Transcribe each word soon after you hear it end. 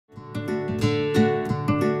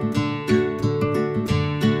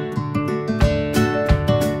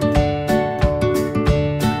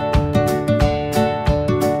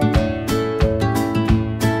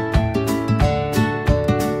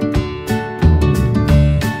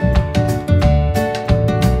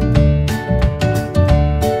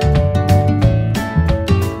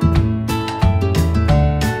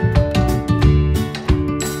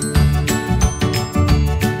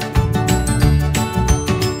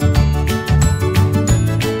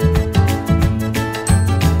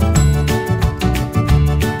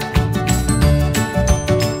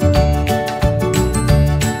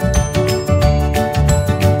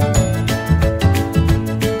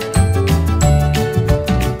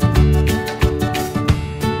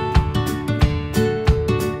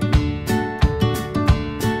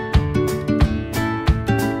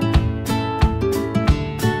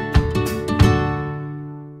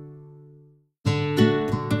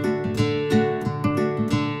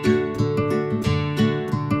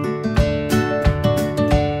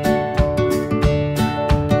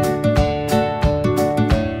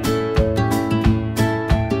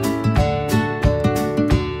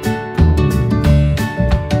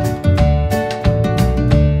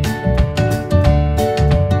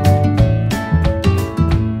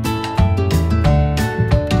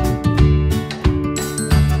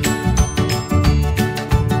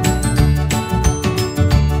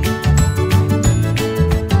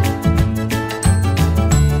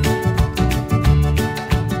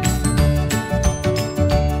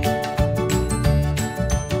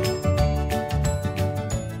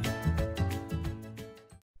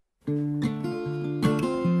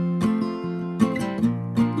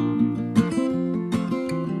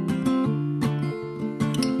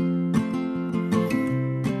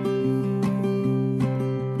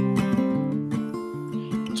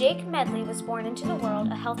Medley was born into the world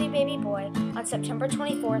a healthy baby boy on September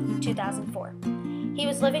 24, 2004. He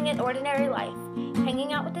was living an ordinary life,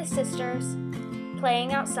 hanging out with his sisters,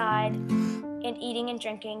 playing outside, and eating and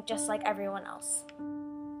drinking just like everyone else.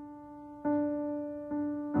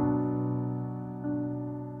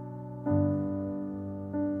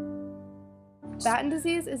 Batten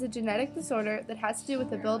disease is a genetic disorder that has to do with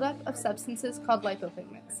the buildup of substances called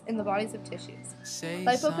lipopigments in the bodies of tissues.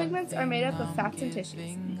 Lipopigments are made up of fats and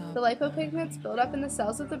tissues. The lipopigments build up in the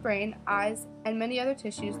cells of the brain, eyes, and many other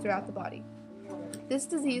tissues throughout the body. This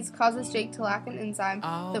disease causes Jake to lack an enzyme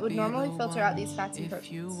that would normally filter out these fats and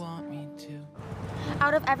proteins.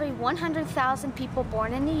 Out of every 100,000 people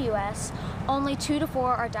born in the U.S., only 2 to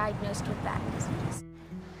 4 are diagnosed with Batten disease.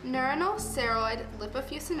 Neuronal ceroid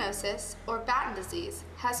lipofuscinosis, or Batten disease,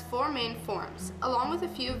 has 4 main forms, along with a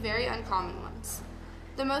few very uncommon ones.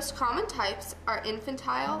 The most common types are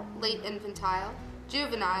infantile, late infantile,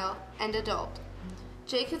 juvenile, and adult.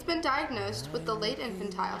 Jake has been diagnosed with the late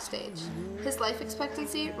infantile stage. His life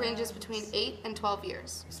expectancy ranges between 8 and 12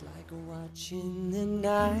 years.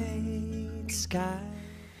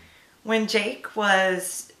 When Jake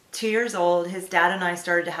was 2 years old, his dad and I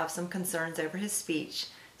started to have some concerns over his speech.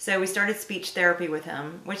 So we started speech therapy with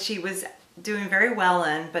him, which he was doing very well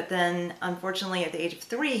in, but then unfortunately at the age of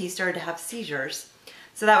 3, he started to have seizures.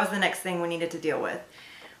 So that was the next thing we needed to deal with.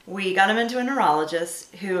 We got him into a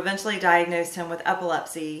neurologist who eventually diagnosed him with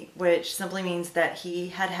epilepsy, which simply means that he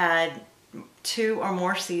had had 2 or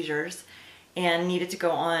more seizures and needed to go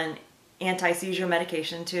on anti-seizure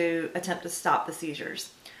medication to attempt to stop the seizures.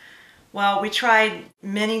 Well, we tried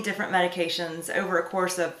many different medications over a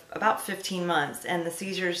course of about 15 months, and the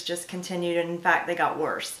seizures just continued, and in fact, they got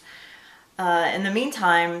worse. In the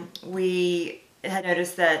meantime, we had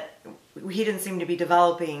noticed that he didn't seem to be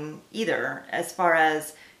developing either as far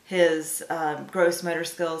as his gross motor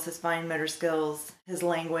skills, his fine motor skills, his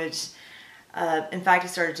language. In fact, he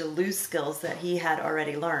started to lose skills that he had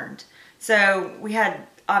already learned. So we had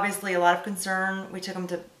obviously a lot of concern. We took him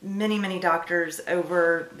to many doctors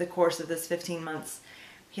over the course of this 15 months.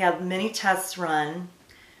 He had many tests run.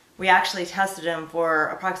 We actually tested him for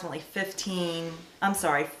approximately 50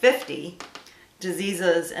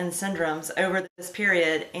 diseases and syndromes over this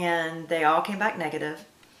period, and they all came back negative.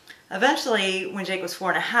 Eventually, when Jake was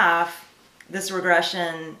 4.5, this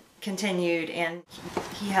regression continued, and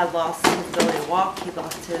he had lost his ability to walk, he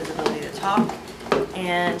lost his ability to talk,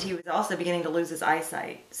 and he was also beginning to lose his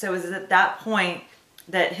eyesight. So it was at that point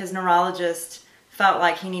that his neurologist felt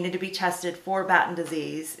like he needed to be tested for Batten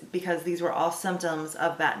disease because these were all symptoms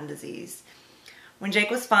of Batten disease. When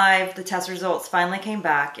Jake was 5, the test results finally came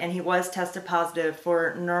back, and he was tested positive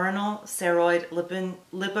for neuronal ceroid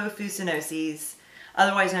lipofuscinosis,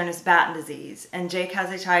 otherwise known as Batten disease, and Jake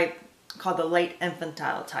has a type called the late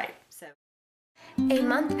infantile type. A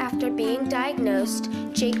month after being diagnosed,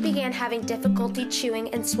 Jake began having difficulty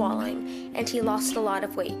chewing and swallowing, and he lost a lot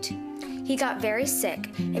of weight. He got very sick,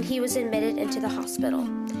 and he was admitted into the hospital.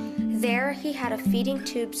 There, he had a feeding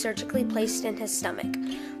tube surgically placed in his stomach.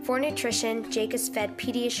 For nutrition, Jake is fed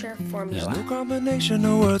Pediasure formula.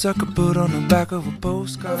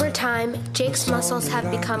 Over time, Jake's muscles have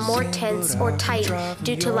become more tense or tight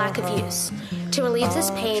due to lack of use. To relieve this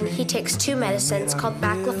pain, he takes 2 medicines called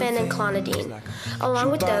baclofen and clonidine. Along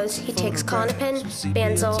with those, he takes Klonopin,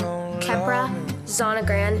 Banzel, Keppra,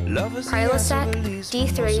 Zonegran, Prilosec,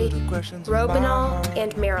 D3, Robenal,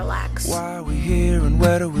 and Miralax.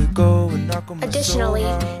 Additionally,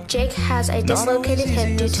 Jake has a dislocated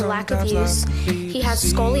hip due to lack of use, he has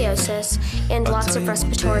scoliosis, and lots of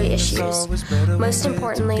respiratory issues. Most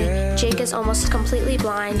importantly, Jake is almost completely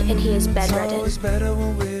blind and he is bedridden.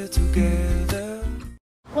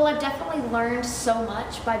 Well, I've definitely learned so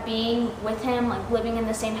much by being with him, like living in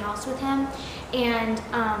the same house with him, and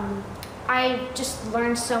I just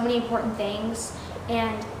learned so many important things,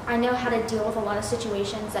 and I know how to deal with a lot of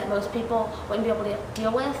situations that most people wouldn't be able to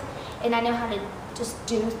deal with, and I know how to just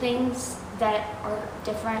do things that are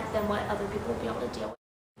different than what other people would be able to deal with.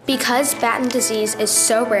 Because Batten disease is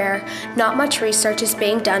so rare, not much research is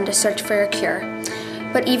being done to search for a cure.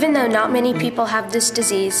 But even though not many people have this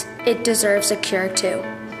disease, it deserves a cure too.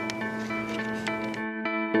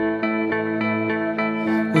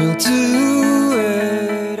 We'll do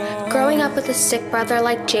it all. Growing up with a sick brother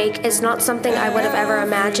like Jake is not something I would have ever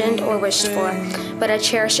imagined or wished for, but I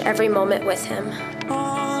cherish every moment with him.